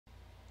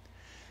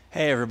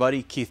Hey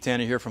everybody, Keith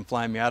Tanner here from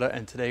Flyin Miata,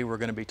 and today we're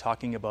going to be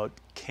talking about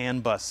CAN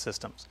bus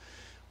systems,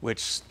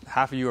 which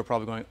half of you are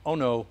probably going, oh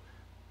no,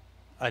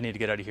 I need to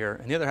get out of here,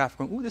 and the other half are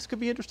going, ooh, this could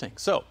be interesting.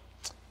 So,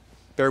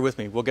 bear with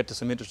me, we'll get to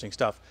some interesting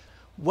stuff.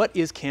 What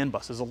is CAN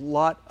bus? There's a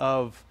lot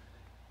of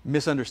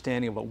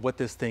misunderstanding about what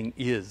this thing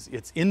is.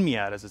 It's in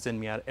Miatas, it's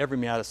in Miata, every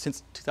Miata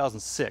since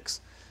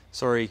 2006.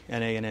 Sorry, NA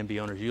and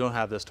MB owners, you don't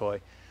have this toy,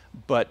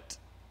 but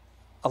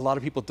a lot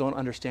of people don't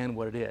understand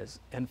what it is.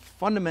 And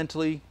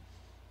fundamentally,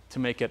 to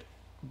make it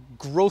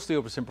grossly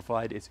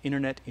oversimplified, it's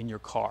internet in your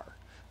car.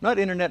 Not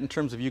internet in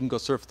terms of you can go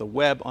surf the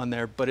web on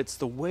there, but it's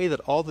the way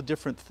that all the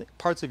different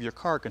parts of your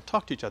car can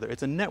talk to each other.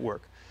 It's a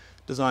network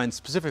designed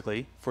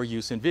specifically for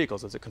use in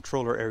vehicles. It's a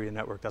controller area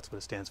network, that's what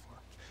it stands for.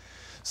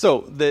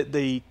 So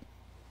the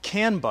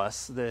CAN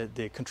bus,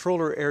 the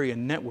controller area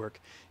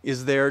network,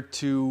 is there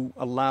to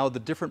allow the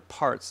different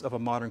parts of a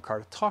modern car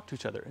to talk to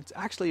each other. It's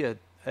actually a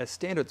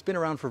standard that's been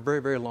around for a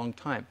very, very long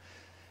time.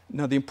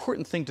 Now, the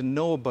important thing to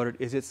know about it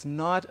is it's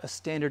not a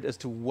standard as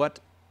to what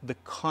the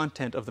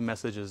content of the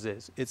messages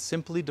is. It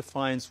simply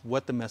defines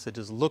what the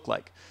messages look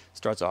like. It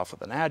starts off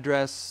with an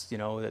address,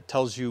 that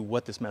tells you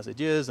what this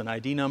message is, an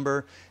ID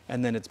number,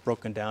 and then it's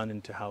broken down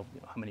into how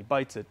many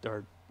bytes it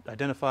are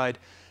identified,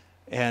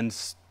 and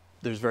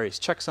there's various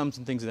checksums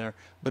and things in there.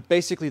 But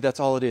basically, that's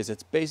all it is.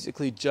 It's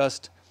basically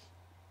just,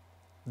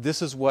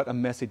 this is what a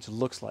message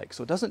looks like.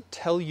 So it doesn't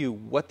tell you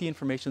what the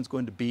information is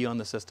going to be on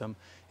the system.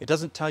 It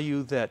doesn't tell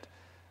you that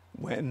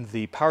when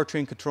the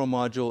powertrain control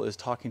module is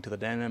talking to the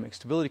dynamic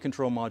stability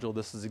control module,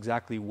 this is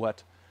exactly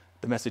what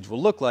the message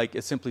will look like.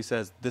 It simply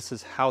says this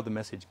is how the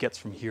message gets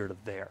from here to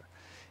there.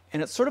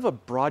 And it's sort of a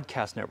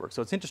broadcast network,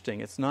 so it's interesting.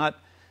 It's not,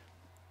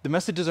 the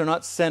messages are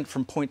not sent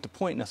from point to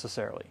point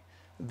necessarily.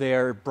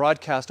 They're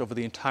broadcast over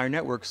the entire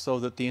network so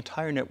that the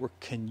entire network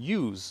can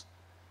use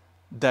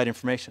that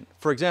information.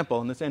 For example,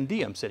 in this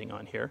ND I'm sitting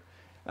on here,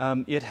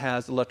 it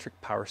has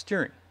electric power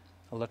steering.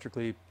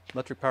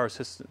 Electric power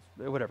system,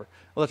 whatever,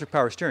 electric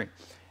power steering.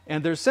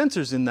 And there's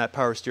sensors in that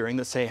power steering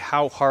that say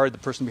how hard the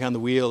person behind the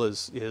wheel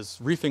is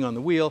reefing on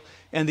the wheel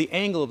and the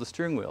angle of the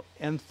steering wheel.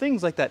 And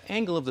things like that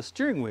angle of the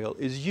steering wheel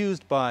is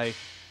used by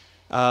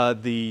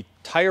the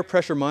tire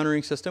pressure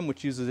monitoring system,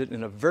 which uses it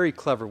in a very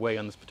clever way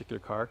on this particular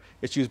car.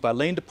 It's used by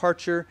lane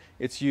departure.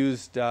 It's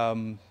used, I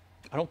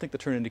don't think the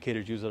turn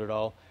indicators use it at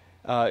all.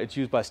 It's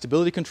used by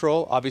stability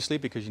control, obviously,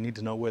 because you need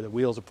to know where the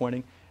wheels are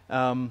pointing.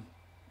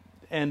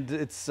 And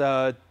it's,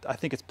 I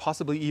think it's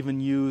possibly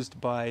even used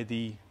by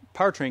the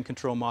powertrain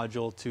control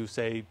module to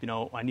say,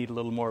 I need a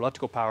little more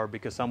electrical power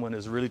because someone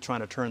is really trying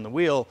to turn the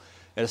wheel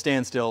at a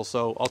standstill,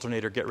 so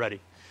alternator, get ready.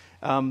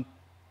 And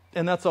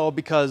that's all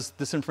because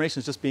this information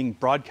is just being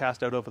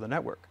broadcast out over the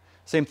network.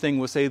 Same thing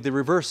with, say, the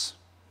reverse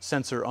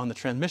sensor on the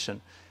transmission.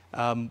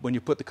 When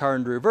you put the car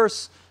into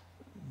reverse,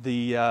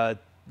 the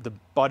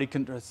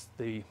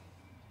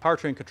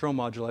powertrain control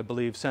module, I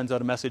believe, sends out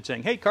a message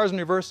saying, hey, car's in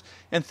reverse,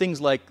 and things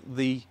like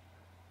the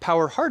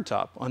power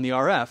hardtop on the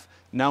RF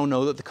now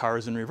know that the car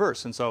is in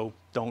reverse, and so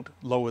don't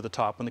lower the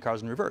top when the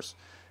car's in reverse,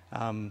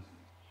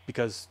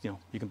 because you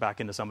can back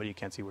into somebody, you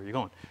can't see where you're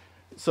going.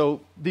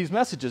 So these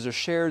messages are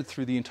shared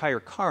through the entire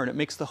car, and it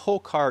makes the whole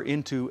car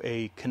into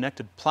a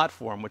connected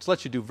platform, which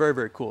lets you do very,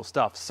 very cool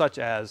stuff, such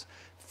as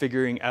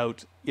figuring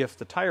out if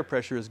the tire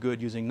pressure is good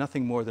using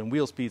nothing more than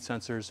wheel speed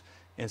sensors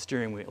and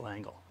steering wheel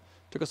angle.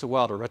 Took us a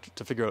while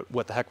to figure out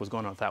what the heck was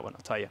going on with that one,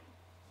 I'll tell you.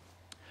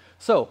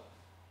 So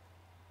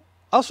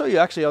I'll show you,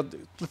 actually,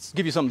 let's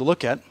give you something to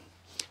look at.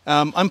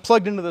 I'm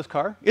plugged into this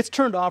car. It's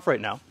turned off right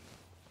now.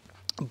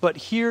 But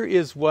here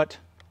is what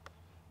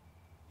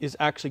is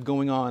actually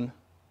going on.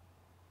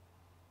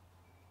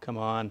 Come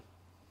on.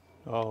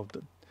 Oh,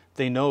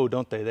 they know,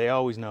 don't they? They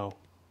always know.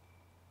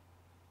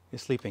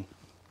 He's sleeping.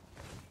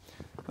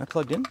 Am I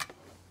plugged in?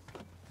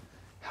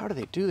 How do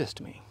they do this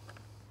to me?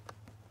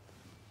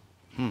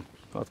 Well,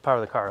 let's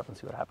power the car up and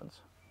see what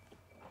happens.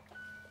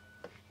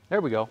 There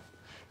we go.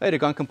 They'd have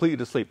gone completely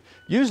to sleep.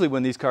 Usually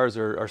when these cars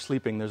are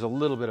sleeping, there's a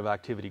little bit of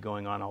activity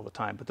going on all the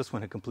time, but this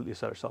one had completely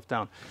shut herself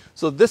down.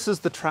 So this is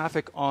the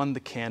traffic on the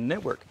CAN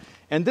network.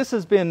 And this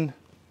has been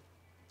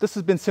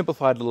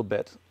simplified a little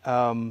bit.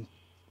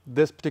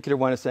 This particular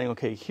one is saying,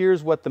 okay,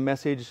 here's what the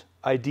message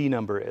ID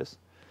number is.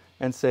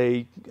 And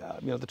say,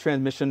 the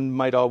transmission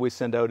might always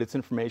send out its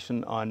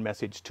information on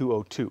message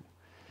 202.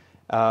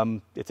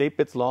 It's 8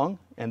 bits long,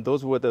 and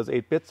those are what those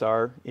 8 bits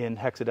are in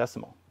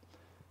hexadecimal.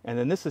 And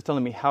then this is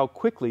telling me how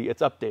quickly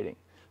it's updating.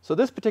 So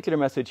this particular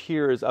message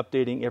here is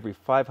updating every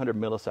 500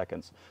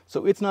 milliseconds.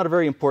 So it's not a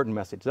very important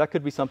message. That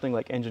could be something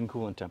like engine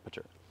coolant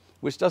temperature,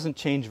 which doesn't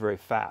change very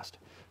fast.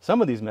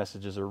 Some of these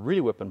messages are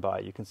really whipping by.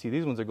 You can see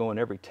these ones are going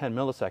every 10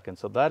 milliseconds.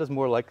 So that is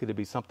more likely to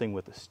be something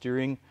with the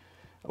steering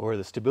or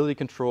the stability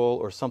control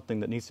or something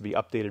that needs to be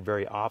updated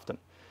very often.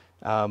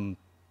 And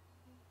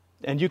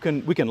we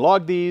can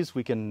log these.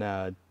 We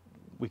can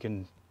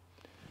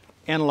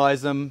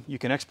analyze them. You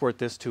can export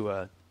this to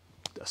a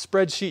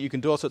spreadsheet. You can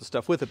do all sorts of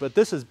stuff with it. But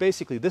this is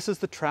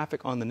the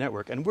traffic on the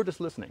network, and we're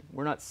just listening.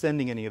 We're not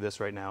sending any of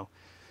this right now.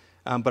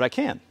 But I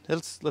can.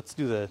 Let's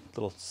do the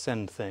little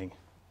send thing.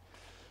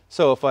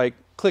 So if I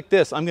click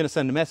this, I'm going to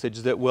send a message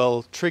that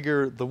will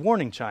trigger the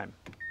warning chime.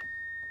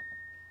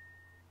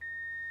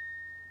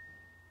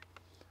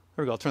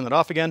 There we go, I'll turn that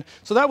off again.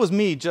 So that was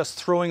me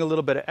just throwing a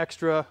little bit of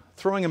extra,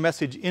 throwing a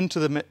message into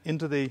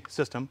the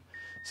system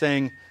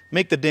saying,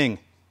 make the ding.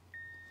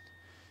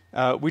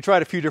 We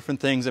tried a few different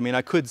things. I mean,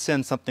 I could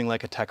send something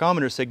like a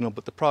tachometer signal,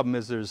 but the problem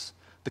is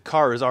the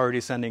car is already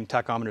sending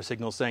tachometer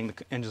signals saying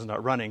the engine's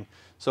not running.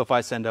 So if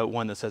I send out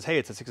one that says, hey,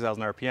 it's at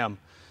 6,000 RPM,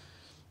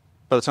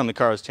 by the time the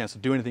car has a chance to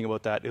do anything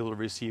about that, it will have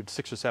received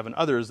 6 or 7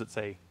 others that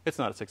say, it's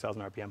not at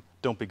 6,000 RPM,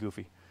 don't be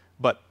goofy.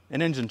 But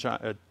an engine,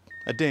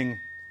 a ding,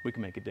 we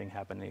can make a ding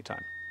happen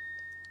anytime.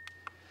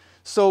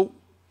 So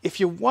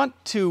if you want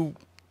to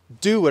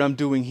do what I'm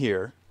doing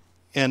here,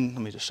 and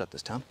let me just shut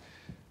this down,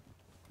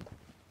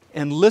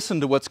 and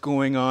listen to what's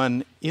going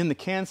on in the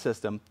CAN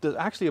system, there's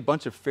actually a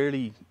bunch of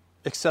fairly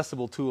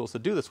accessible tools to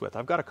do this with.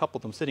 I've got a couple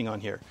of them sitting on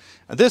here.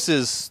 And this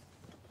is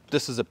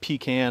a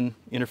PCAN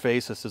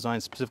interface. It's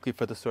designed specifically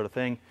for this sort of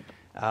thing.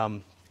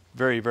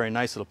 Very, very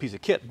nice little piece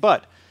of kit.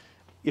 But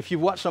if you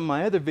watch some of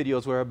my other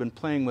videos where I've been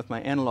playing with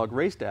my analog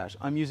race dash,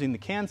 I'm using the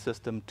CAN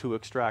system to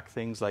extract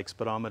things like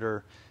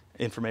speedometer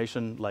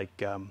information, like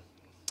the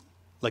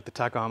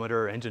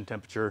tachometer, engine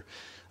temperature,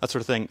 that sort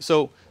of thing.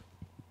 So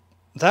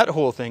that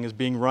whole thing is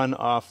being run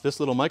off this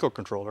little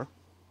microcontroller,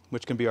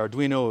 which can be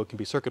Arduino, it can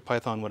be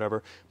CircuitPython,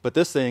 whatever. But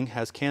this thing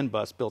has CAN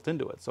bus built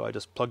into it. So I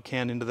just plug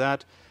CAN into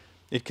that.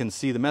 It can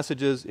see the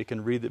messages, it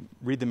can read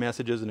the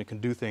messages, and it can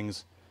do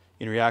things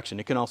in reaction.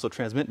 It can also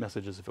transmit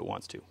messages if it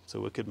wants to.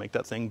 So it could make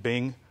that thing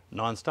bing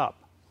nonstop,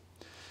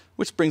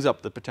 which brings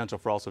up the potential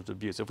for all sorts of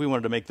abuse. If we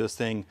wanted to make this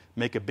thing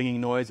make a binging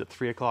noise at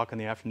 3 o'clock in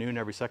the afternoon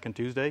every second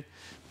Tuesday,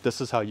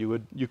 this is how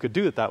you could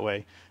do it that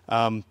way.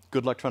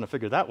 Good luck trying to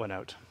figure that one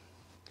out.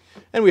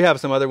 And we have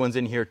some other ones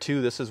in here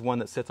too. This is one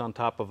that sits on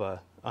top of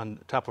a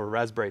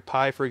Raspberry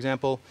Pi, for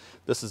example.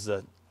 This is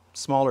a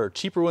smaller,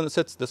 cheaper one that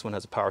sits. This one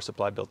has a power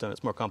supply built in.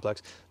 It's more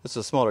complex. This is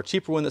a smaller,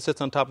 cheaper one that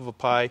sits on top of a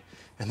Pi.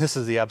 And this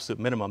is the absolute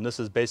minimum. This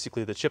is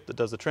basically the chip that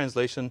does the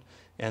translation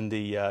and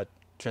the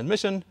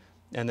transmission.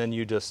 And then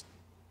you just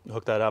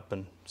hook that up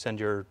and send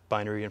your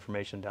binary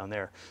information down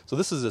there. So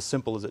this is as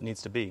simple as it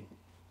needs to be.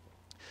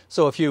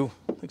 So if you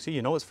see,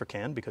 you know it's for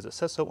CAN because it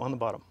says so on the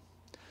bottom.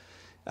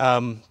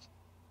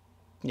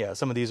 Yeah,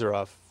 some of these are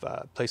off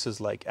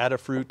places like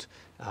Adafruit.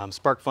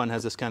 SparkFun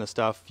has this kind of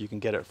stuff. You can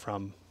get it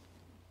from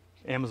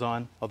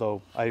Amazon,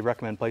 although I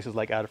recommend places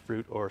like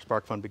Adafruit or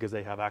SparkFun because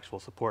they have actual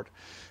support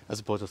as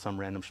opposed to some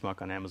random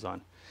schmuck on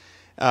Amazon.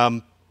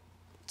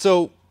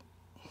 So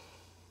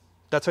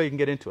that's how you can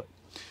get into it.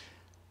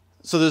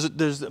 So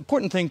there's an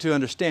important thing to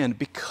understand.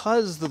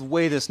 Because the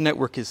way this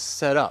network is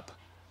set up,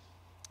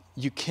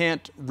 you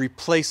can't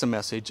replace a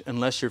message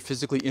unless you're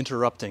physically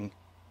interrupting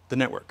the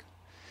network.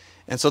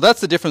 And so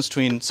that's the difference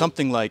between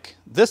something like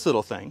this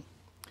little thing,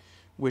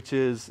 which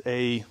is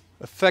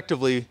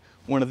effectively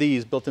one of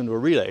these built into a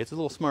relay. It's a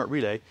little smart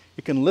relay.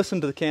 It can listen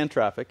to the CAN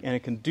traffic, and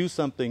it can do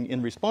something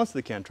in response to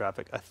the CAN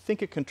traffic. I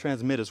think it can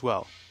transmit as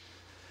well.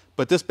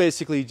 But this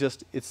basically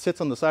it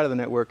sits on the side of the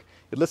network.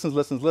 It listens,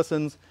 listens,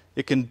 listens.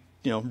 It can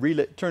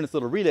turn its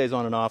little relays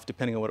on and off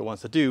depending on what it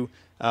wants to do,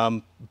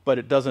 but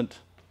it doesn't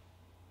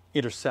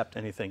intercept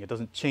anything. It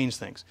doesn't change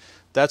things.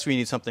 That's where you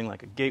need something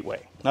like a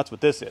gateway. That's what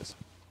this is.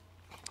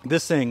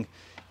 This thing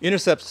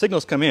intercepts,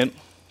 signals come in.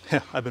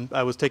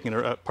 I was taking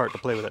it apart to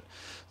play with it.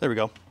 There we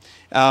go.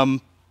 Got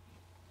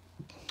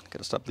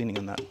to stop leaning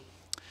on that.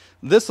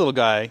 This little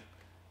guy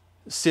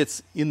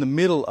sits in the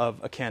middle of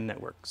a CAN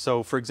network.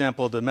 So for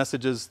example,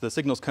 the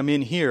signals come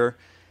in here,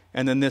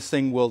 and then this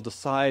thing will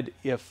decide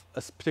if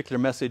a particular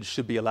message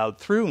should be allowed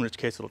through, in which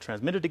case it'll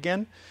transmit it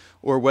again,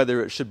 or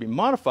whether it should be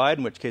modified,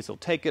 in which case it'll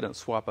take it and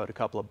swap out a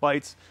couple of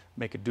bytes,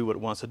 make it do what it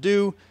wants to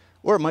do,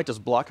 or it might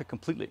just block it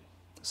completely.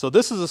 So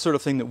this is the sort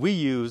of thing that we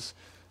use.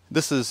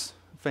 This is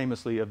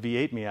famously a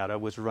V8 Miata,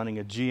 which is running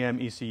a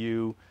GM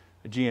ECU,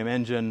 a GM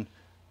engine,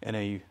 and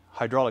a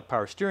hydraulic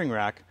power steering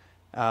rack.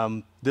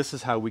 This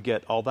is how we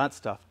get all that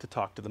stuff to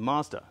talk to the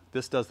Mazda.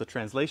 This does the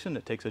translation.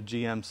 It takes a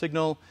GM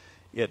signal,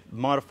 it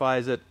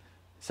modifies it,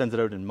 sends it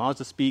out in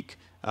Mazda speak.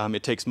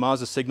 It takes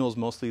Mazda signals,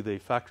 mostly the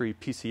factory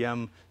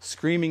PCM,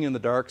 screaming in the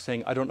dark,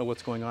 saying, I don't know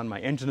what's going on,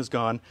 my engine is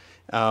gone.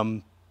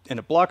 And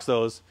it blocks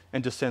those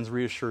and just sends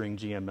reassuring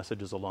GM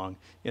messages along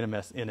in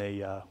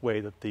a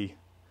way that the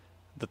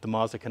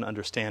Mazda can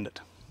understand it.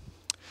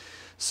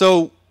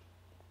 So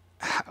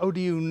how do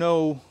you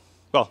know?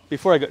 Well,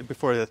 before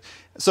this,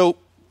 so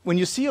when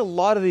you see a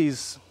lot of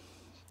these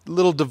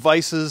little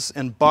devices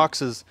and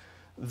boxes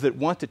that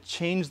want to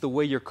change the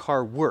way your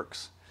car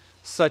works,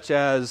 such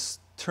as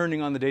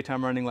turning on the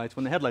daytime running lights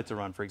when the headlights are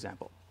on, for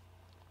example,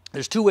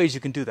 there's two ways you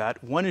can do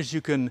that. One is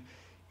you can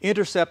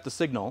intercept the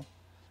signal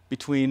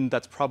between,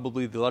 that's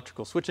probably the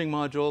electrical switching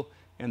module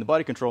and the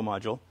body control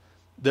module,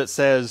 that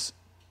says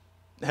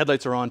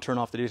headlights are on, turn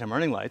off the daytime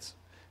running lights.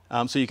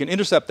 So you can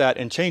intercept that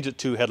and change it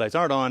to headlights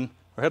aren't on,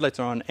 or headlights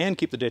are on and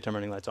keep the daytime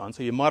running lights on.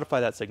 So you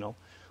modify that signal.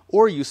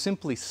 Or you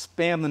simply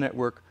spam the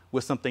network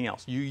with something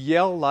else. You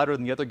yell louder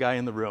than the other guy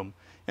in the room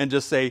and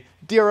just say,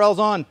 DRL's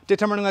on,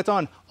 daytime running lights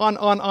on.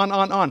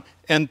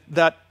 And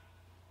that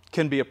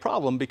can be a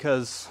problem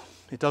because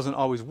it doesn't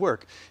always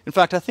work. In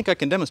fact, I think I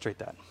can demonstrate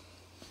that.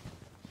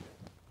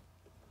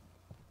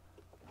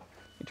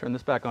 Let me turn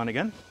this back on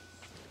again.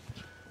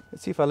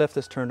 Let's see if I left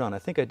this turned on. I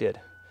think I did.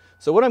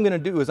 So what I'm going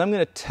to do is I'm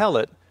going to tell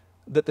it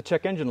that the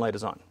check engine light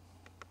is on.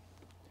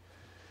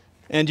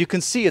 And you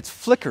can see it's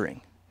flickering.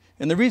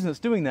 And the reason it's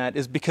doing that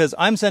is because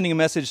I'm sending a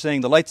message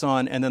saying the light's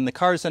on, and then the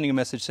car is sending a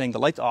message saying the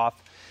light's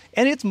off.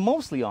 And it's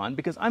mostly on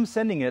because I'm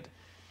sending it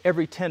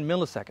every 10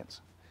 milliseconds.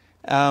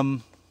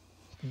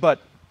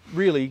 But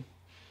really,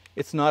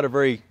 it's not a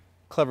very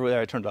clever way.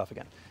 I turned it off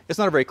again. It's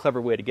not a very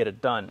clever way to get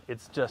it done.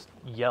 It's just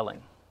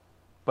yelling.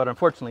 But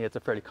unfortunately, it's a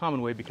fairly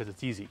common way because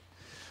it's easy.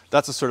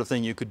 That's the sort of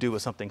thing you could do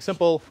with something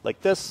simple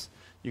like this.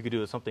 You could do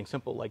with something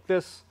simple like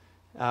this.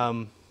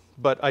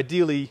 But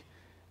ideally,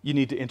 you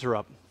need to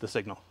interrupt the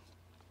signal.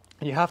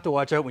 And you have to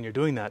watch out when you're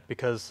doing that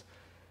because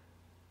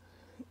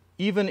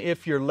even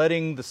if you're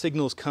letting the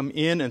signals come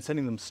in and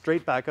sending them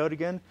straight back out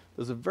again,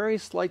 there's a very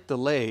slight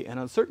delay. And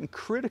on certain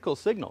critical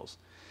signals,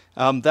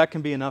 that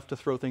can be enough to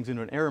throw things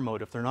into an error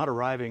mode if they're not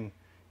arriving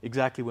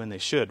exactly when they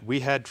should.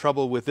 We had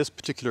trouble with this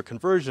particular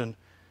conversion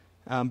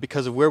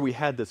because of where we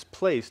had this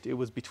placed. It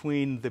was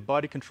between the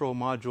body control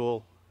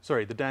module,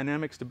 the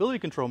dynamic stability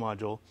control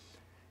module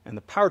and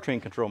the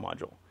powertrain control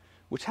module,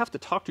 which have to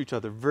talk to each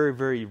other very,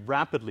 very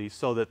rapidly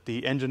so that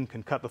the engine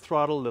can cut the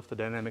throttle if the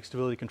dynamic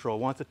stability control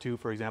wants it to,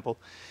 for example.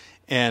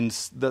 And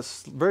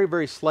this very,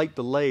 very slight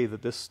delay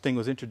that this thing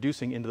was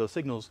introducing into those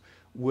signals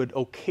would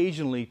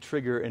occasionally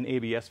trigger an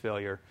ABS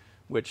failure,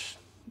 which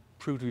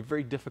proved to be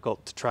very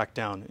difficult to track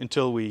down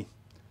until we,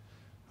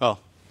 well,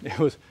 it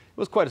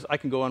was quite, I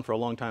can go on for a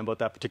long time about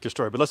that particular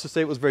story, but let's just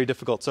say it was very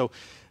difficult. So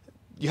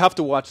you have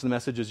to watch the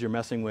messages you're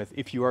messing with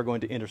if you are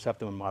going to intercept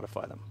them and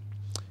modify them.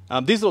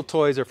 These little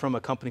toys are from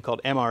a company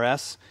called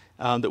MRS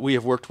that we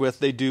have worked with.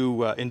 They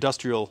do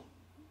industrial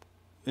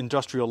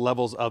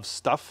levels of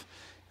stuff,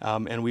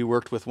 and we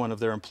worked with one of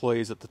their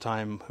employees at the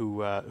time who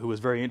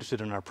was very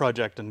interested in our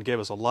project and gave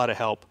us a lot of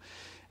help.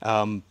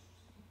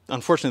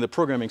 Unfortunately, the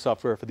programming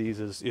software for these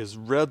is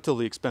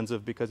relatively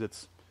expensive because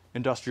it's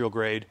industrial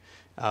grade.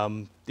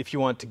 If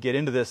you want to get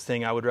into this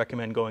thing, I would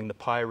recommend going the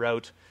Pi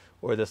route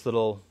or this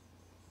little,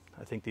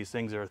 I think these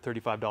things are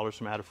 $35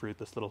 from Adafruit,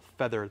 this little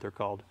Feather they're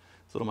called.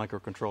 Little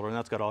microcontroller, and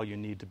that's got all you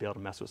need to be able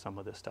to mess with some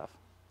of this stuff.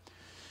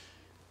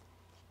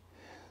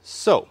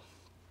 So,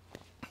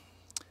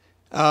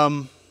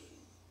 I'll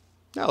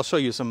show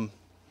you some,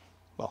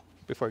 well,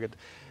 before I get,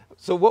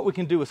 so what we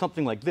can do with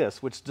something like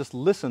this, which just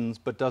listens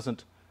but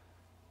doesn't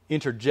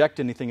interject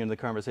anything into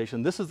the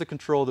conversation. This is the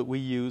control that we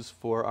use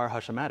for our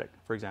Hush-O-Matic,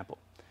 for example.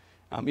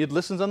 It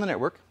listens on the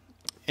network,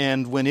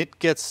 and when it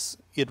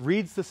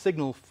reads the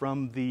signal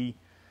from the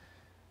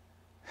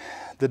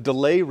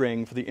delay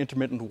ring for the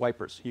intermittent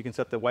wipers. You can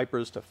set the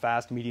wipers to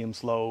fast, medium,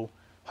 slow,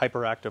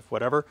 hyperactive,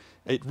 whatever.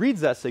 It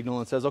reads that signal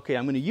and says, okay,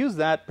 I'm going to use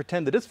that,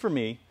 pretend that it's for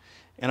me,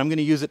 and I'm going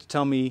to use it to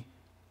tell me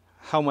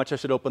how much I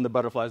should open the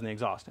butterflies and the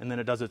exhaust. And then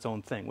it does its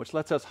own thing, which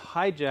lets us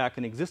hijack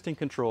an existing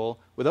control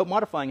without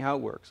modifying how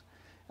it works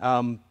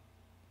and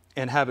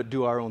have it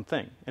do our own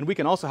thing. And we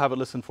can also have it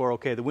listen for,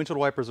 okay, the windshield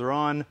wipers are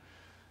on.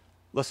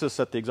 Let's just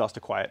set the exhaust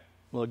to quiet.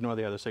 We'll ignore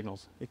the other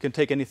signals. It can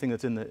take anything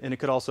that's in the, and it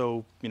could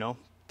also,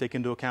 take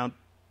into account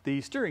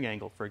the steering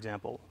angle, for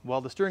example.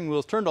 While the steering wheel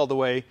is turned all the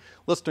way,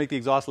 let's make the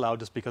exhaust loud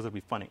just because it'd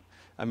be funny.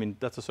 I mean,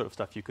 that's the sort of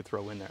stuff you could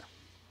throw in there.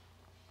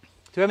 Do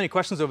you have any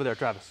questions over there,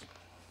 Travis?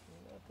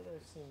 Not that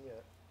I've seen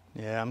yet.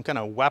 Yeah, I'm kind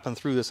of whapping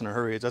through this in a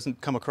hurry. It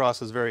doesn't come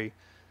across as very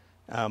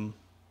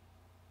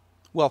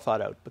well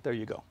thought out, but there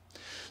you go.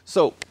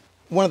 So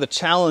one of the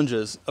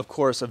challenges, of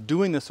course, of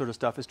doing this sort of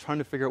stuff is trying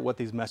to figure out what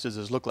these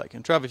messages look like.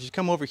 And Travis, you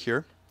come over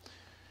here.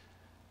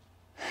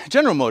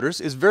 General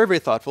Motors is very, very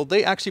thoughtful.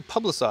 They actually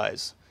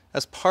publicize,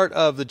 as part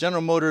of the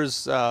General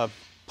Motors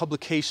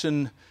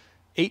publication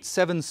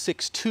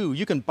 8762,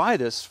 you can buy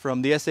this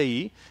from the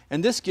SAE,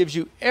 and this gives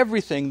you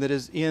everything that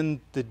is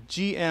in the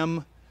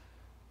GM.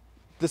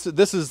 This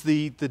is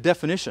the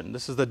definition.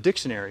 This is the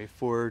dictionary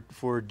for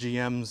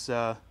GM's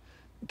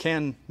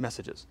CAN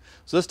messages.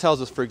 So this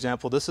tells us, for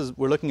example,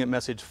 we're looking at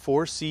message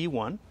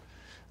 4C1.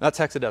 That's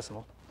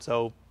hexadecimal.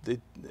 So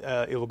it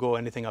will go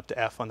anything up to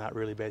F on that,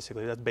 really,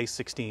 basically. That's base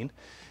 16.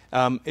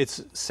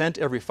 It's sent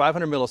every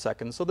 500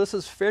 milliseconds. So this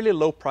is fairly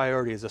low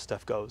priority as this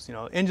stuff goes.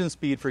 Engine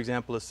speed, for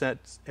example, is set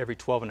every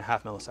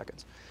 12.5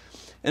 milliseconds.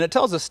 And it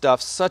tells us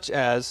stuff such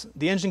as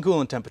the engine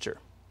coolant temperature.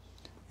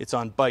 It's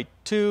on byte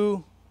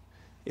 2.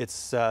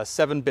 It's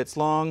 7 bits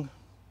long.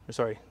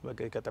 Sorry, I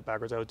got that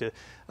backwards.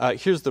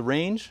 Here's the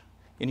range,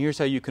 and here's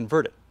how you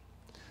convert it.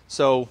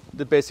 So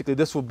basically,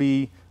 this will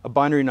be a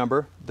binary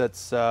number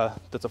that's a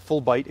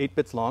full byte, 8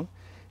 bits long,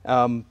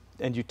 and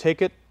you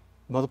take it,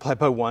 multiply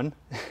by 1,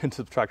 and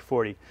subtract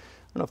 40. I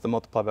don't know if the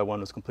multiply by 1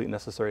 was completely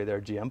necessary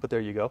there, GM, but there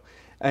you go.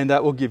 And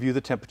that will give you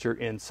the temperature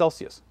in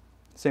Celsius.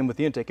 Same with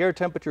the intake air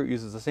temperature. It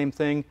uses the same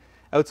thing.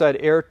 outside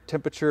air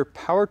temperature,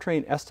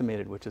 powertrain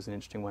estimated, which is an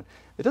interesting one.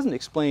 It does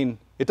explain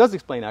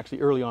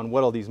actually early on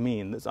what all these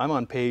mean. I'm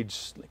on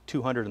page like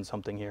 200 and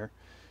something here,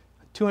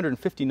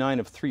 259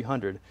 of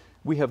 300.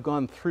 We have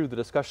gone through the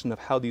discussion of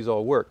how these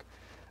all work.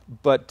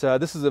 But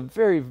this is a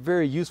very,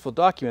 very useful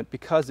document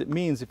because it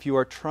means if you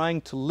are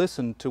trying to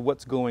listen to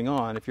what's going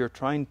on, if you're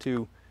trying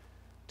to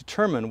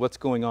determine what's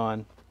going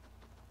on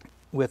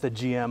with a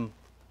GM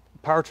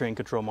powertrain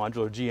control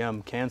module or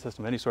GM CAN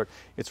system of any sort,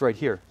 it's right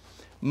here.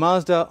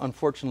 Mazda,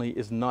 unfortunately,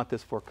 is not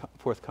this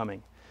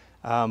forthcoming.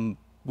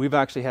 We've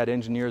actually had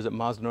engineers at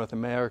Mazda North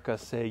America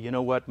say, you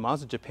know what,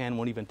 Mazda Japan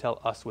won't even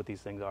tell us what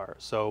these things are.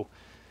 So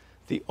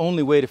the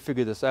only way to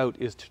figure this out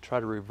is to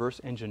try to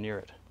reverse engineer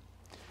it.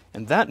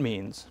 And that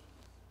means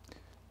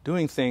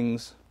doing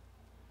things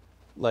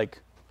like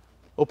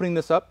opening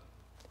this up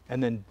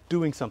and then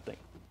doing something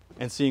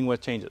and seeing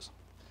what changes.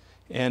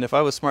 And if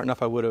I was smart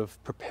enough, I would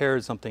have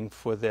prepared something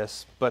for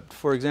this. But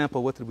for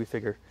example, what did we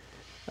figure?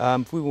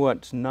 If we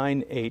went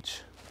 9H,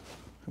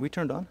 are we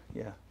turned on?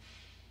 Yeah.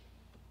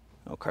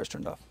 Oh, car's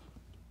turned off.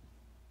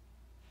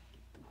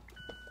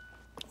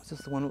 Was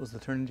this the one that was the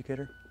turn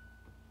indicator?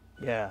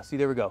 Yeah, see,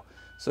 there we go.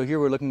 So here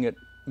we're looking at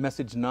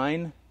message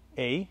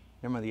 9A,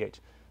 never mind the H.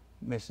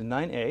 Message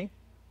 9A,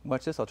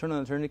 watch this, I'll turn on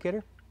the turn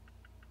indicator.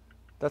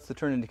 That's the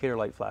turn indicator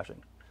light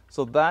flashing.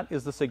 So that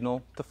is the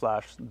signal to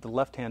flash the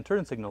left-hand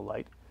turn signal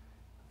light.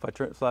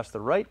 If I flash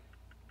the right,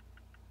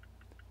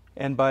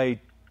 and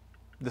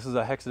this is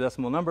a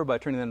hexadecimal number, by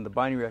turning that into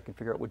binary I can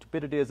figure out which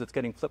bit it is that's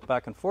getting flipped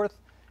back and forth,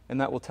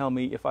 and that will tell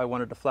me if I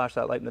wanted to flash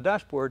that light in the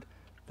dashboard,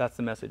 that's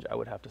the message I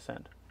would have to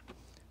send.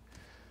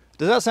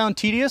 Does that sound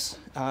tedious?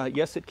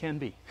 Yes, it can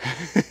be.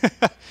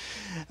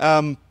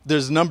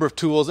 There's a number of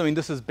tools. I mean,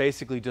 this is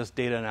basically just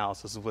data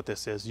analysis of what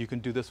this is. You can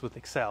do this with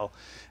Excel.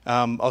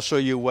 I'll show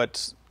you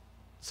what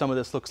some of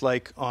this looks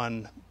like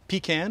on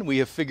PCAN. We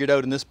have figured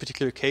out in this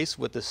particular case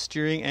what the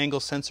steering angle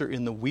sensor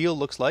in the wheel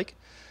looks like,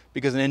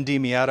 because an ND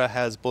Miata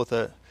has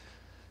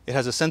it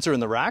has a sensor in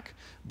the rack,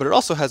 but it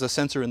also has a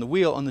sensor in the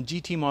wheel on the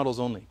GT models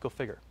only. Go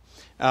figure.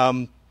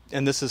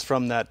 And this is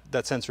from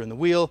that sensor in the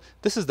wheel.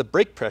 This is the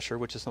brake pressure,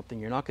 which is something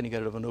you're not going to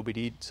get out of an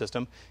OBD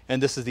system,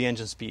 and this is the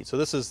engine speed. So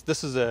this is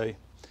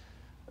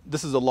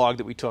a log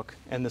that we took,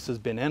 and this has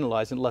been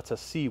analyzed and lets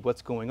us see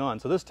what's going on.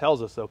 So this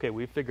tells us, okay,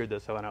 we figured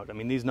this one out. I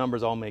mean, these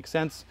numbers all make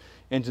sense.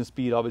 Engine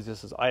speed, obviously,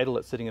 this is idle.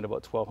 It's sitting at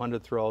about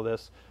 1200 through all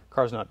this.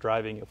 Car's not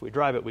driving. If we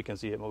drive it, we can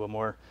see it a little bit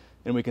more,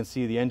 and we can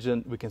see the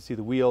engine. We can see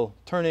the wheel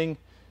turning,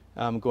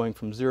 going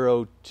from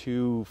 0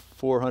 to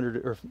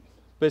 400, or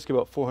basically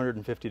about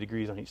 450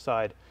 degrees on each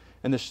side.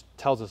 And this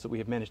tells us that we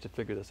have managed to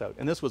figure this out.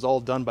 And this was all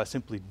done by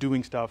simply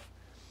doing stuff,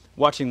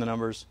 watching the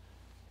numbers,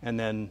 and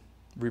then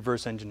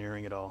reverse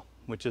engineering it all,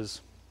 which is,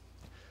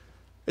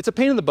 it's a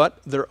pain in the butt.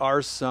 There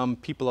are some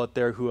people out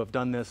there who have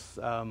done this,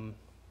 some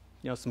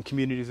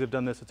communities have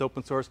done this. It's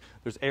open source.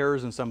 There's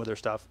errors in some of their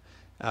stuff,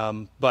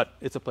 but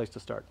it's a place to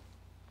start.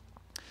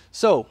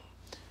 So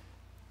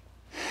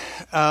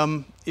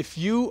if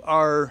you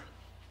are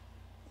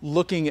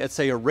looking at,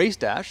 say, a race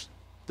dash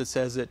that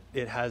says that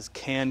it has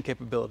CAN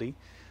capability,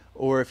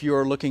 or if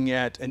you're looking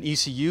at an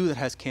ECU that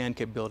has CAN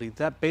capability,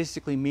 that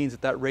basically means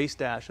that race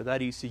dash or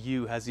that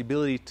ECU has the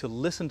ability to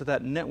listen to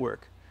that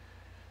network,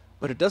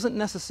 but it doesn't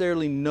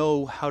necessarily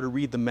know how to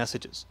read the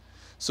messages.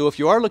 So if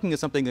you are looking at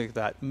something like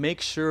that,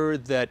 make sure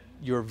that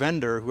your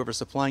vendor, whoever's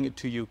supplying it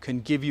to you,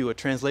 can give you a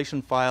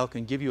translation file,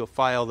 can give you a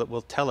file that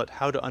will tell it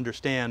how to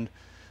understand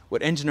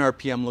what engine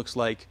RPM looks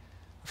like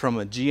from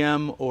a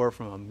GM or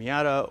from a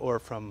Miata or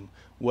from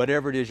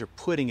whatever it is you're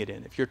putting it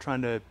in. If you're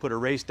trying to put a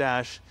race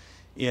dash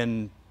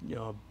in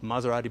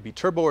Maserati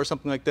B-Turbo or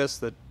something like this,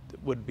 that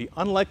would be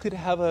unlikely to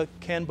have a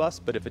CAN bus,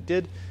 but if it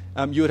did,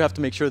 you would have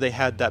to make sure they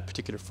had that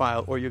particular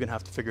file, or you're going to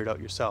have to figure it out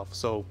yourself.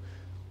 So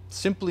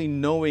simply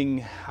knowing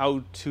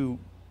how to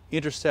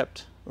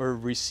intercept or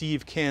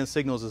receive CAN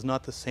signals is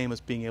not the same as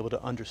being able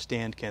to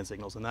understand CAN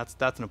signals, and that's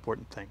an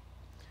important thing.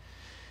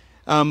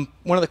 One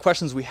of the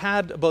questions we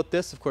had about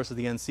this, of course, of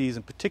the NCs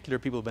in particular,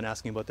 people have been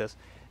asking about this,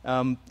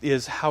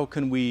 is how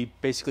can we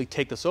basically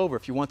take this over?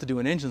 If you want to do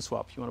an engine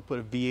swap, if you want to put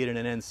a V8 in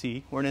an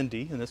NC, or an ND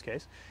in this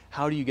case,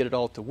 how do you get it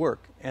all to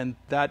work? And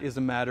that is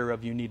a matter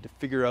of you need to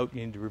figure out,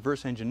 you need to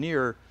reverse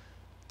engineer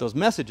those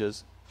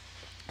messages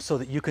so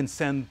that you can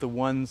send the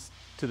ones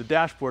to the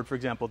dashboard. For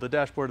example, the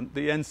dashboard,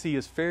 the NC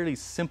is fairly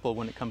simple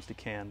when it comes to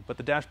CAN, but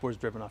the dashboard is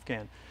driven off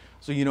CAN.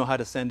 So you know how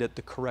to send it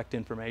the correct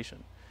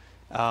information.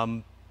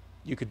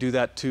 You could do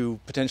that to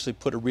potentially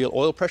put a real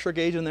oil pressure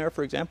gauge in there,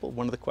 for example,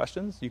 one of the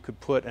questions. You could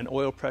put an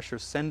oil pressure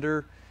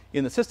sender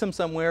in the system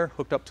somewhere,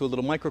 hooked up to a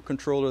little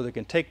microcontroller that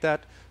can take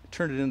that,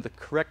 turn it into the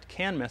correct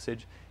CAN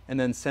message, and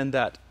then send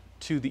that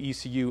to the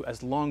ECU,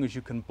 as long as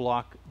you can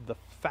block the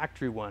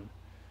factory one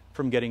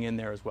from getting in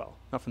there as well.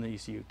 Not from the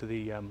ECU, to the,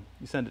 you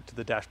send it to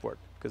the dashboard,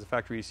 because the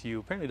factory ECU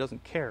apparently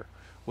doesn't care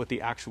what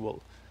the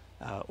actual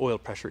oil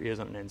pressure is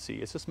on an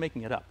NC. It's just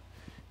making it up.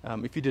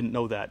 If you didn't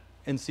know that,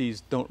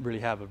 NCs don't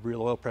really have a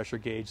real oil pressure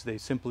gauge. They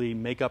simply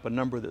make up a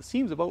number that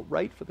seems about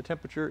right for the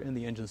temperature and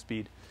the engine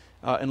speed,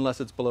 unless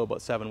it's below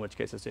about 7, in which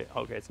case they say,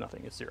 okay, it's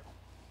nothing, it's 0.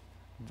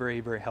 Very,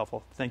 very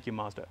helpful. Thank you,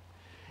 Mazda.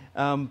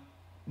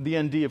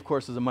 The ND, of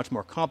course, is a much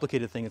more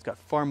complicated thing. It's a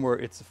far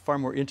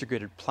more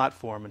integrated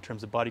platform in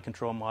terms of body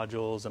control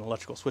modules and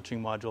electrical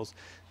switching modules.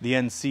 The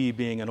NC,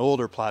 being an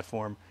older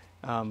platform,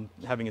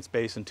 having its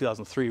base in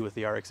 2003 with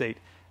the RX-8,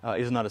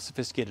 is not as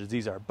sophisticated as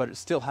these are, but it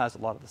still has a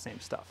lot of the same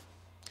stuff.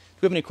 Do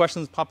we have any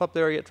questions pop up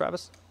there yet,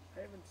 Travis?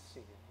 I haven't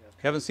seen it yet.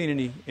 You haven't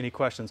seen any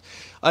questions.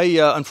 I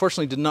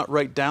unfortunately did not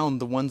write down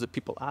the ones that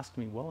people asked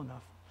me well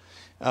enough.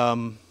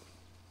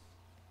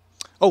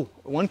 Oh,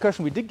 one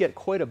question we did get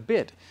quite a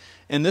bit,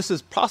 and this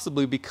is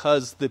possibly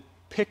because the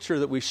picture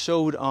that we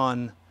showed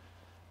on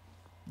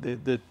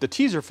the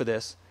teaser for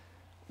this,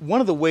 one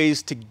of the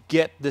ways to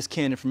get this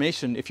CAN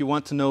information, if you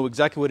want to know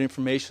exactly what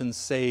information,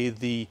 say,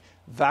 the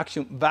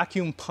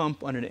vacuum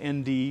pump on an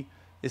ND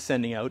is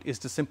sending out, is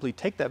to simply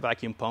take that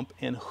vacuum pump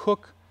and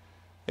hook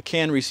a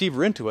CAN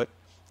receiver into it,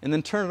 and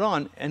then turn it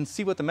on and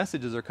see what the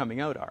messages are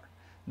coming out are.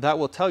 That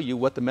will tell you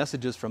what the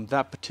messages from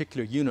that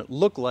particular unit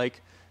look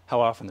like,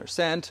 how often they're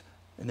sent,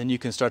 and then you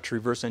can start to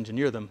reverse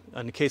engineer them.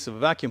 In the case of a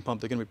vacuum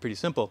pump, they're going to be pretty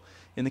simple.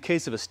 In the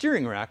case of a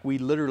steering rack, we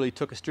literally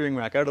took a steering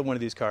rack out of one of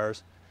these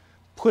cars,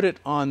 put it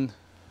on,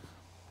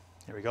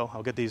 there we go,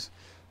 I'll get these,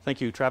 thank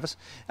you, Travis.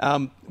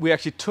 We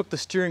actually took the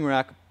steering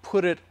rack,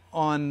 put it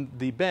on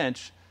the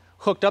bench,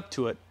 hooked up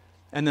to it,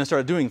 and then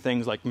started doing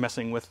things like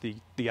messing with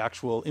the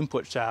actual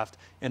input shaft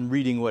and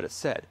reading what it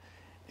said.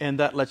 And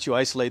that lets you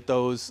isolate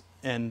those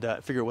and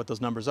figure out what those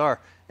numbers are.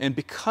 And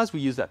because we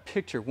use that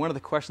picture, one of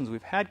the questions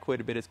we've had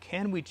quite a bit is,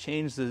 can we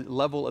change the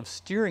level of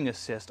steering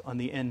assist on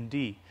the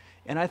ND?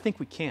 And I think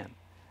we can.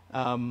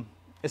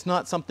 It's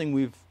not something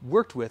we've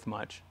worked with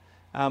much,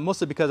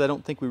 mostly because I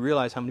don't think we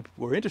realize how many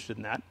people were interested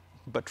in that.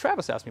 But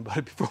Travis asked me about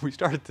it before we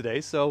started today.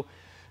 So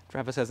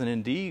Travis has an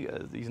ND.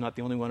 He's not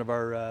the only one of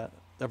our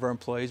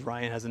employees.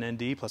 Ryan has an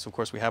ND, plus of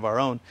course we have our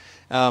own.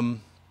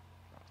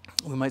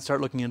 We might start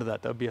looking into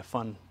that. That would be a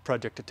fun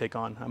project to take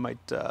on. I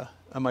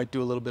might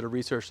do a little bit of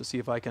research to see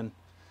if I can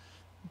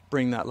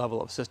bring that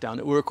level of assist down.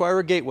 It will require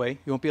a gateway.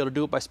 You won't be able to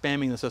do it by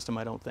spamming the system,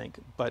 I don't think.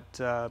 But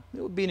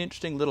it would be an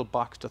interesting little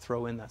box to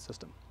throw in that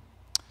system.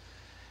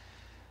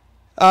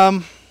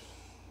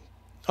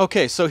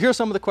 Okay, so here are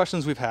some of the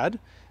questions we've had.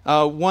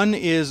 One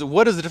is,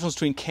 what is the difference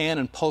between CAN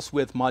and pulse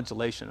width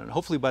modulation? And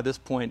hopefully by this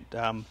point,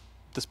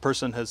 this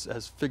person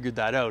has figured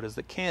that out, is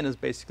that CAN is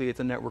basically, it's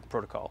a network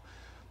protocol.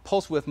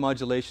 Pulse width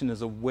modulation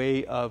is a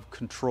way of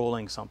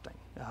controlling something.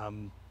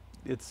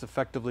 It's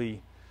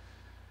effectively,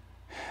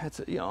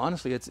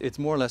 honestly, it's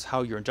more or less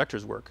how your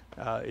injectors work.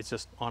 It's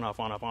just on, off,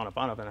 on, off, on, off,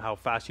 on, off, and how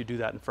fast you do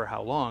that and for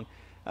how long.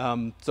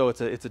 So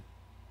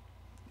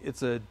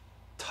it's a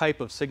type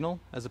of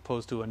signal as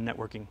opposed to a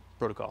networking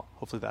protocol.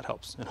 Hopefully that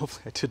helps, and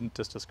hopefully I didn't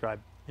just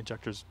describe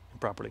injectors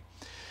improperly.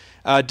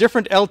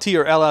 Different LT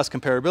or LS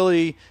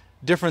comparability,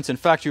 difference in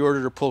factory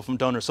ordered or pulled from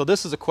donor. So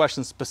this is a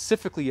question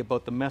specifically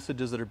about the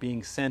messages that are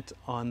being sent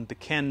on the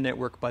CAN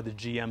network by the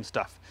GM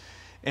stuff.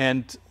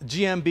 And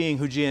GM, being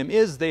who GM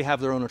is, they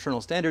have their own internal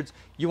standards.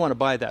 You want to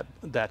buy that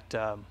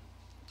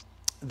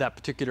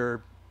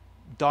particular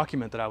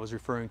document that I was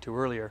referring to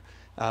earlier,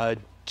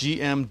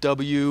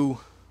 GMW,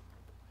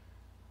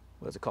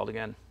 what is it called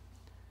again?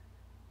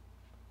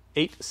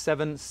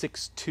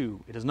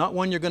 8762. It is not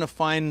one you're going to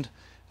find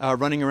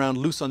running around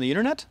loose on the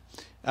internet.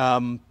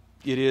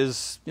 It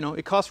is,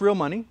 it costs real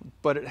money,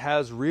 but it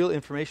has real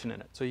information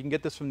in it. So you can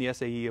get this from the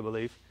SAE, I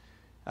believe.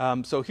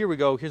 So here we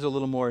go. Here's a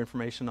little more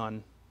information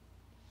on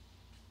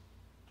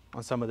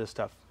some of this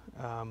stuff.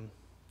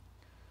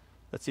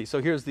 Let's see.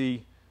 So here's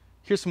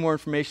some more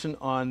information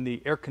on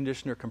the air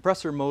conditioner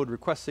compressor mode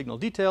request signal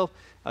detail.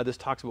 This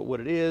talks about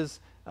what it is,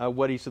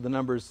 what each of the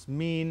numbers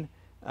mean,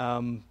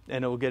 and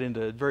it will get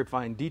into very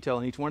fine detail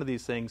on each one of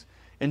these things.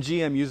 And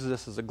GM uses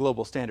this as a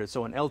global standard.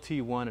 So an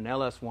LT1, an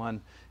LS1,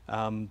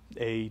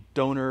 a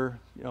donor,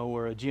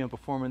 or a GM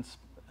performance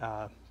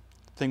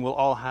thing will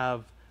all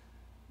have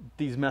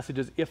these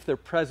messages. If they're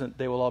present,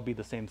 they will all be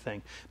the same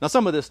thing. Now,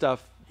 some of this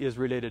stuff is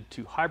related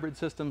to hybrid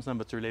systems. Some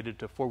of it's related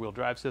to four-wheel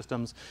drive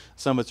systems.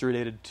 Some of it's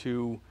related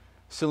to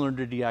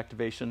cylinder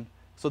deactivation.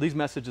 So these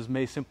messages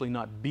may simply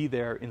not be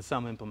there in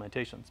some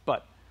implementations.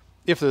 But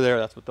if they're there,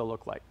 that's what they'll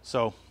look like.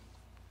 So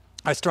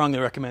I strongly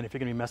recommend, if you're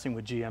going to be messing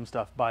with GM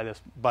stuff, buy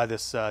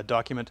this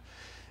document.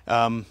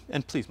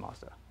 And please,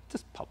 Mazda,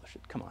 just publish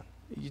it. Come on.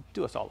 You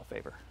do us all a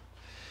favor.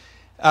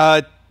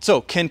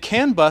 So can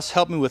CAN bus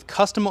help me with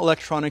custom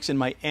electronics in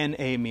my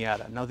NA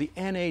Miata? Now, the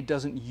NA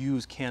doesn't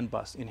use CAN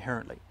bus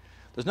inherently.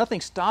 There's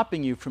nothing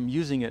stopping you from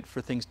using it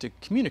for things to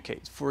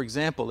communicate. For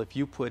example, if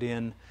you put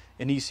in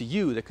an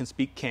ECU that can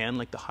speak CAN,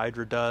 like the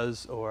Hydra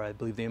does, or I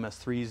believe the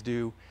MS3s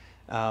do,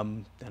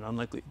 and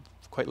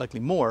quite likely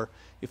more,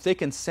 if they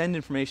can send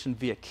information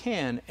via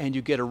CAN and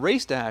you get a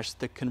race dash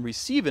that can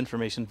receive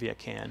information via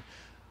CAN,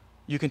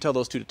 you can tell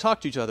those two to talk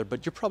to each other,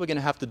 but you're probably going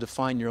to have to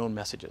define your own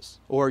messages,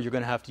 or you're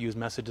going to have to use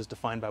messages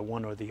defined by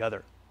one or the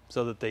other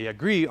so that they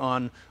agree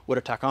on what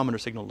a tachometer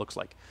signal looks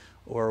like,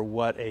 or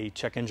what a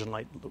check engine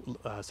light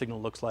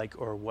signal looks like,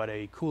 or what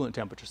a coolant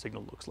temperature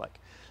signal looks like.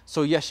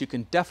 So yes, you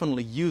can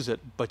definitely use it,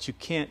 but you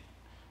can't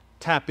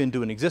tap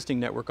into an existing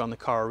network on the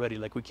car already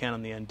like we can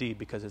on the ND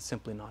because it's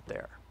simply not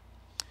there.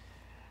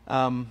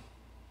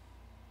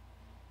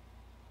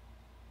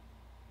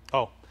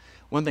 Oh,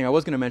 one thing I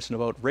was going to mention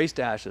about race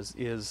dashes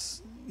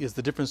is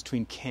the difference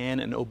between CAN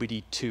and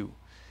OBD2.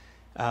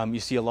 You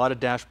see a lot of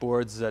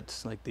dashboards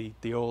that, like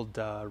the old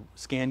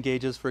scan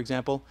gauges, for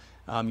example,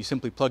 you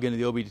simply plug into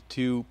the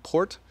OBD2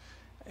 port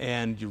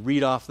and you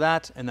read off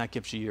that, and that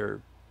gives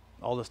you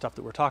all the stuff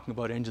that we're talking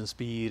about, engine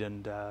speed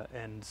and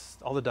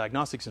all the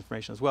diagnostics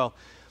information as well.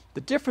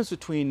 The difference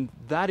between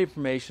that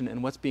information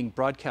and what's being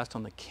broadcast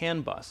on the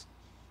CAN bus,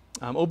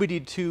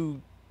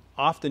 OBD2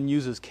 often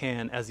uses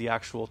CAN as the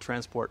actual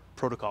transport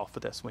protocol for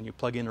this. When you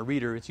plug in a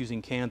reader, it's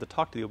using CAN to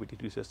talk to the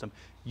OBD2 system.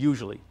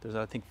 Usually, there's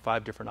I think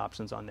 5 different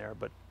options on there,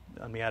 but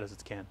on Miatas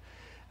it's CAN.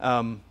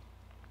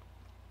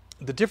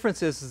 The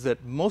difference is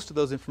that most of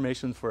those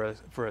information for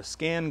a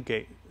scan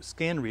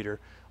reader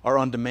are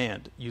on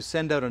demand. You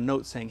send out a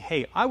note saying,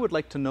 hey, I would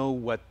like to know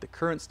what the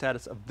current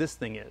status of this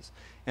thing is.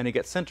 And it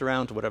gets sent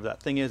around to whatever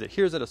that thing is. It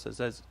hears it, it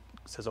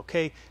says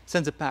okay,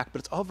 sends it back, but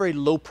it's all very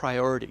low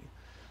priority.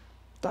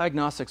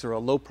 Diagnostics are a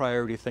low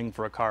priority thing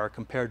for a car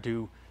compared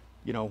to,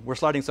 you know, we're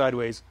sliding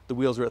sideways, the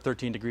wheels are at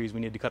 13 degrees, we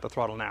need to cut the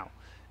throttle now.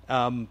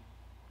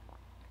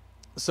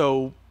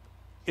 So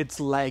it's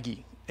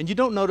laggy. And you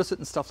don't notice it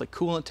in stuff like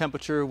coolant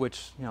temperature,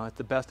 which, you know, at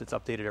the best it's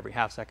updated every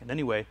half second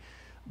anyway.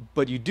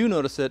 But you do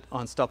notice it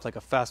on stuff like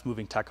a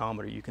fast-moving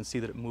tachometer. You can see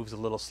that it moves a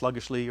little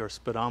sluggishly, or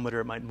speedometer,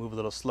 it might move a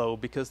little slow,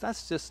 because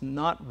that's just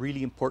not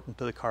really important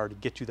to the car to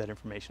get you that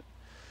information.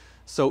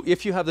 So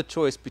if you have the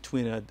choice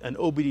between an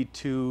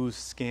OBD2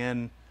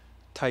 scan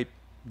type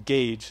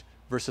gauge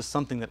versus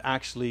something that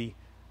actually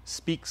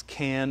speaks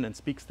CAN and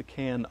speaks the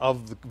CAN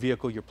of the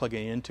vehicle you're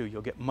plugging into,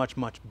 you'll get much,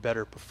 much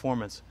better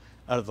performance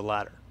out of the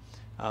latter.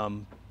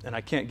 And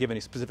I can't give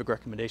any specific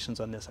recommendations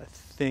on this. I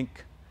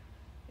think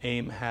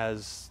AIM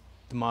has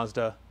the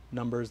Mazda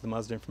numbers, the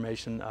Mazda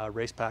information.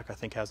 Race Pack, I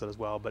think, has it as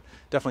well. But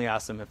definitely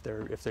ask them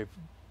if they've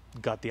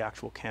got the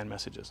actual CAN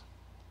messages.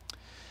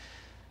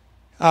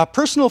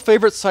 Personal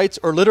favorite sites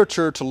or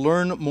literature to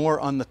learn more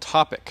on the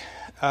topic.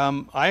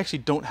 I actually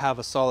don't have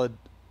a solid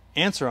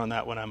answer on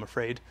that one, I'm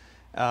afraid.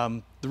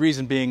 The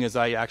reason being is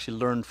I actually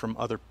learned from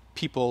other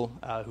people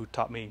who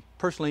taught me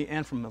personally,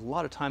 and from a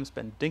lot of time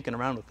spent dinking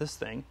around with this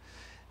thing.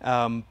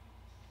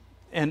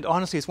 And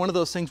honestly, it's one of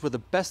those things where the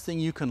best thing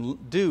you can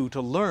do to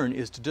learn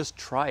is to just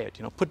try it.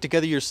 You know, put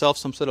together yourself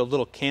some sort of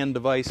little CAN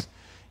device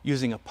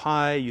using a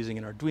Pi, using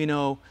an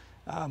Arduino.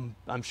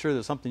 I'm sure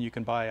there's something you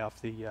can buy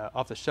off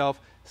the shelf.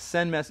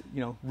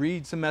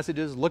 Read some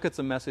messages, look at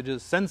some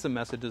messages, send some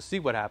messages, see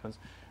what happens.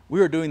 We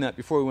were doing that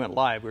before we went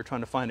live. We were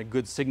trying to find a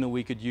good signal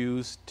we could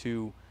use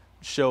to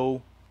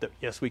show that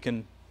yes, we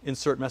can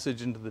insert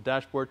message into the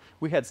dashboard.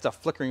 We had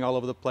stuff flickering all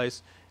over the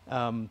place.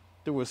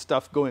 There was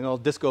stuff going all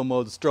disco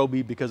mode,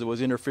 strobe, because it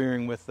was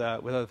interfering with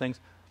other things.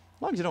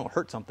 As long as you don't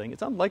hurt something,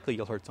 it's unlikely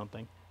you'll hurt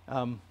something.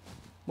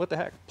 What the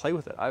heck? Play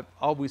with it. I've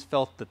always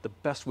felt that the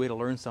best way to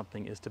learn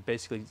something is to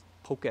basically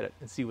poke at it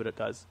and see what it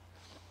does.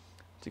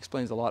 It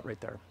explains a lot right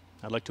there.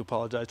 I'd like to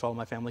apologize to all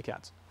my family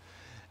cats.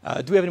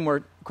 Do we have any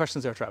more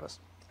questions there, Travis?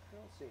 I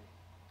don't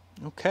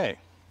see. Okay.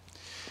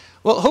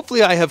 Well,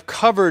 hopefully I have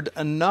covered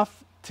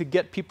enough to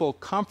get people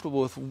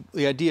comfortable with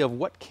the idea of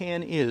what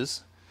CAN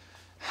is,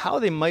 how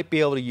they might be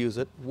able to use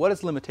it, what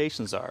its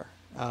limitations are.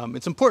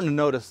 It's important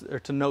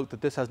to note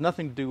that this has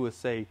nothing to do with,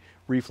 say,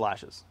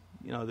 reflashes.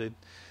 You know,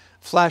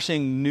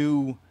 flashing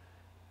new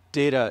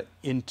data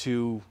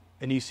into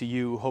an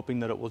ECU, hoping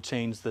that it will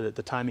change the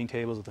timing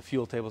tables or the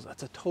fuel tables.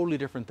 That's a totally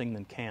different thing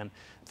than CAN.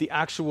 The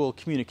actual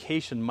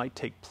communication might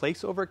take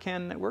place over a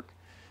CAN network,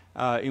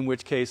 in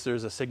which case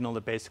there's a signal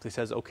that basically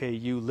says, okay,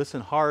 you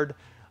listen hard,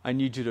 I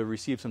need you to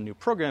receive some new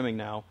programming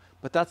now,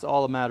 but that's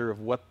all a matter of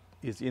what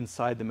is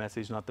inside the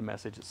message, not the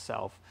message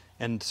itself,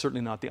 and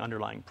certainly not the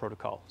underlying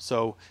protocol.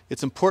 So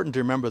it's important to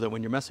remember that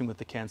when you're messing with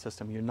the CAN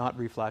system, you're not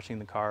reflashing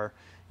the car,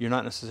 you're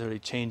not necessarily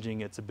changing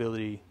its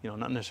ability,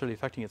 not necessarily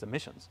affecting its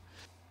emissions.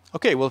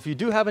 Okay, well, if you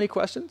do have any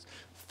questions,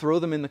 throw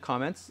them in the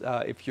comments.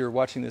 If you're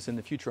watching this in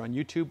the future on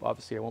YouTube,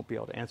 obviously I won't be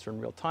able to answer in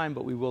real time,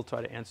 but we will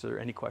try to answer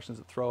any questions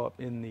that throw up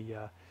in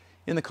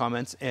the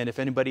comments. And if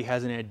anybody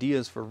has any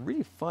ideas for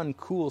really fun,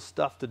 cool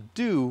stuff to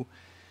do,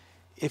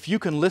 if you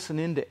can listen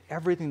into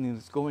everything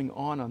that's going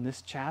on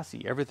this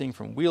chassis, everything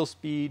from wheel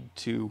speed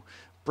to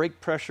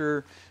brake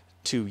pressure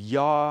to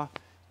yaw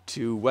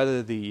to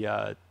whether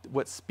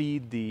what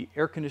speed the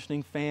air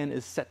conditioning fan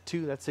is set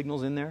to, that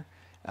signal's in there,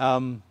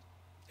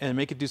 and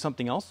make it do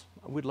something else,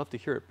 we'd love to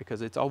hear it,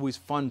 because it's always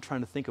fun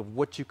trying to think of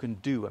what you can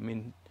do. I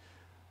mean,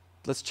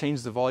 let's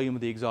change the volume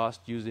of the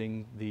exhaust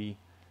using the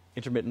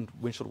intermittent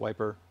windshield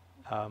wiper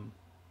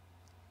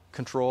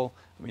control.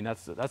 I mean,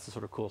 that's the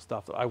sort of cool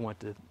stuff that I want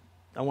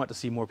to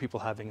see more people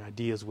having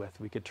ideas with.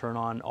 We could turn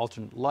on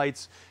alternate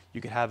lights.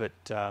 You could have it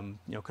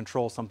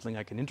control something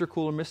like an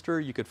intercooler mister.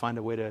 You could find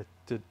a way to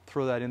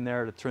throw that in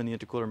there to turn the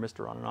intercooler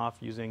mister on and off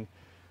using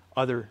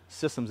other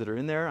systems that are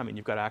in there. I mean,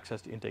 you've got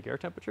access to intake air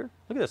temperature.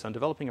 Look at this, I'm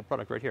developing a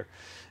product right here.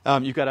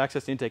 You've got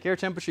access to intake air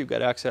temperature, you've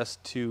got access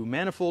to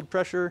manifold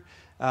pressure.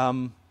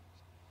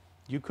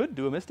 you could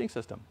do a misting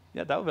system.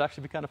 Yeah, that would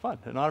actually be kind of fun.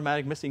 An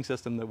automatic misting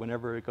system that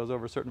whenever it goes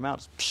over a certain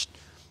amount, psh.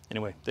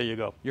 Anyway, there you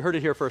go. You heard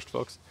it here first,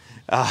 folks.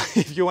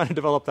 If you want to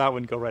develop that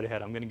one, go right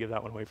ahead. I'm going to give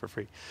that one away for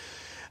free.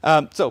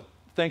 So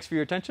thanks for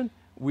your attention.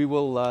 We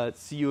will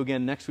see you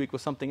again next week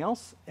with something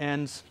else.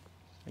 And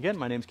again,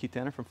 my name is Keith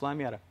Tanner from Flyin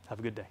Miata. Have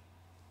a good day.